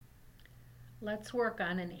Let's work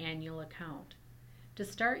on an annual account. To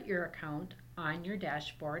start your account, on your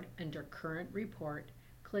dashboard under Current Report,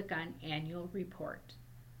 click on Annual Report.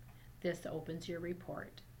 This opens your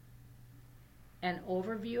report. An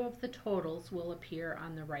overview of the totals will appear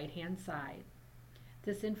on the right-hand side.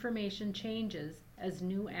 This information changes as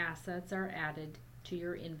new assets are added to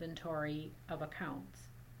your inventory of accounts.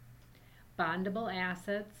 Bondable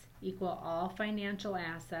assets equal all financial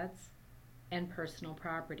assets and personal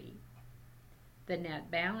property. The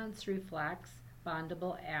net balance reflects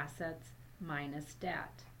bondable assets minus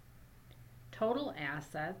debt. Total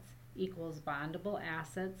assets equals bondable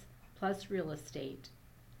assets plus real estate.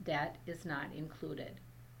 Debt is not included.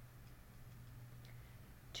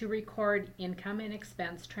 To record income and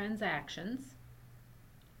expense transactions,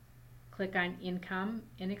 click on Income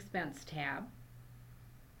and Expense tab.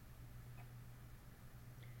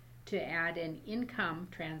 To add an income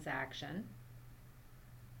transaction,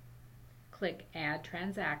 click Add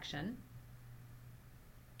Transaction.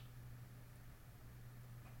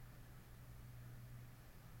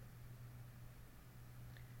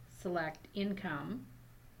 Select Income.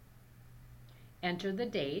 Enter the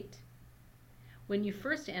date. When you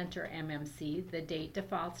first enter MMC, the date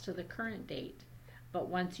defaults to the current date, but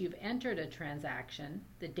once you've entered a transaction,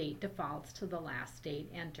 the date defaults to the last date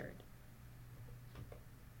entered.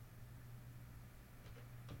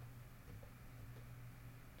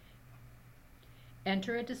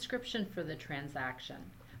 Enter a description for the transaction.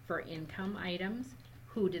 For income items,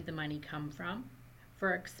 who did the money come from?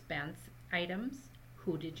 For expense items,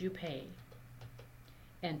 who did you pay?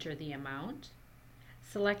 Enter the amount.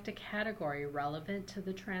 Select a category relevant to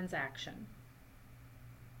the transaction.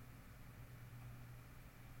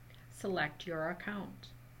 Select your account.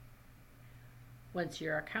 Once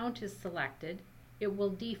your account is selected, it will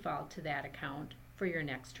default to that account for your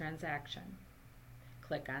next transaction.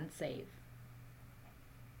 Click on Save.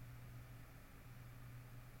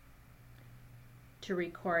 To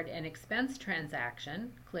record an expense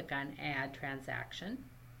transaction, click on Add Transaction.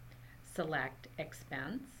 Select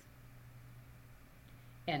Expense.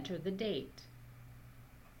 Enter the date.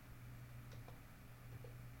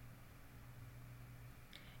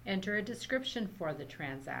 Enter a description for the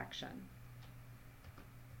transaction.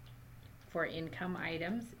 For income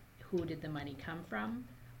items, who did the money come from?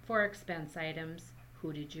 For expense items,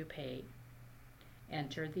 who did you pay?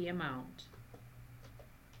 Enter the amount.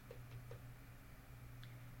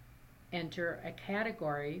 Enter a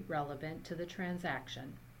category relevant to the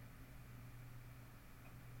transaction.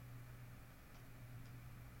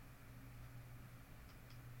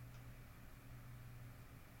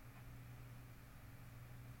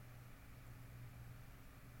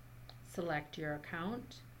 Select your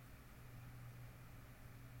account.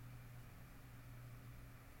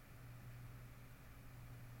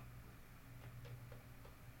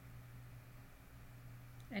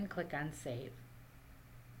 And click on Save.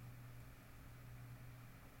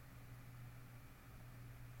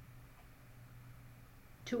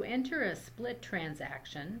 To enter a split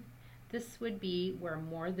transaction, this would be where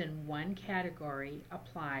more than one category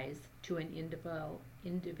applies to an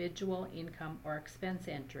individual income or expense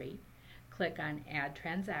entry. Click on Add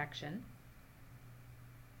Transaction.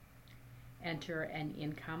 Enter an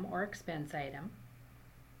income or expense item.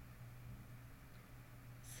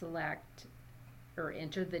 Select or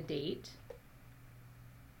enter the date.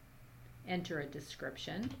 Enter a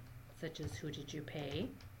description, such as who did you pay.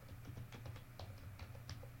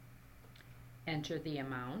 Enter the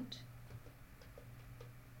amount.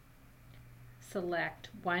 Select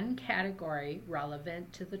one category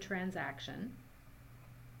relevant to the transaction.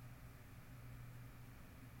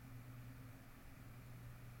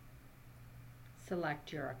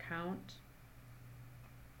 Select your account.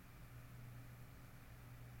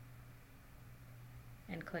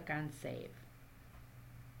 And click on Save.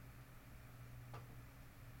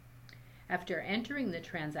 After entering the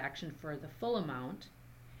transaction for the full amount,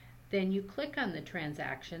 then you click on the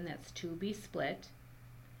transaction that's to be split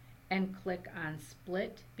and click on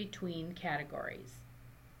Split Between Categories.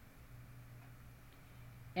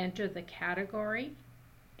 Enter the category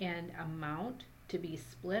and amount to be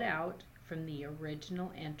split out from the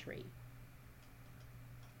original entry.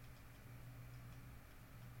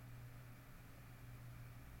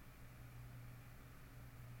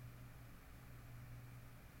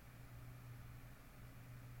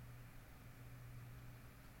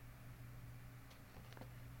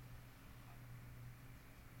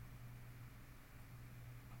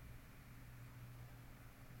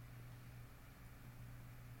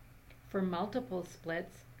 For multiple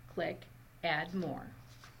splits, click Add More.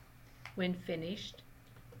 When finished,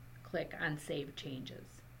 click on Save Changes.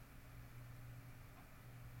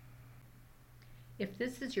 If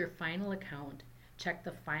this is your final account, check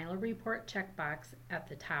the Final Report checkbox at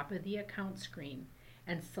the top of the account screen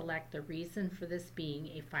and select the reason for this being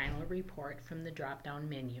a final report from the drop-down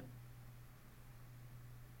menu.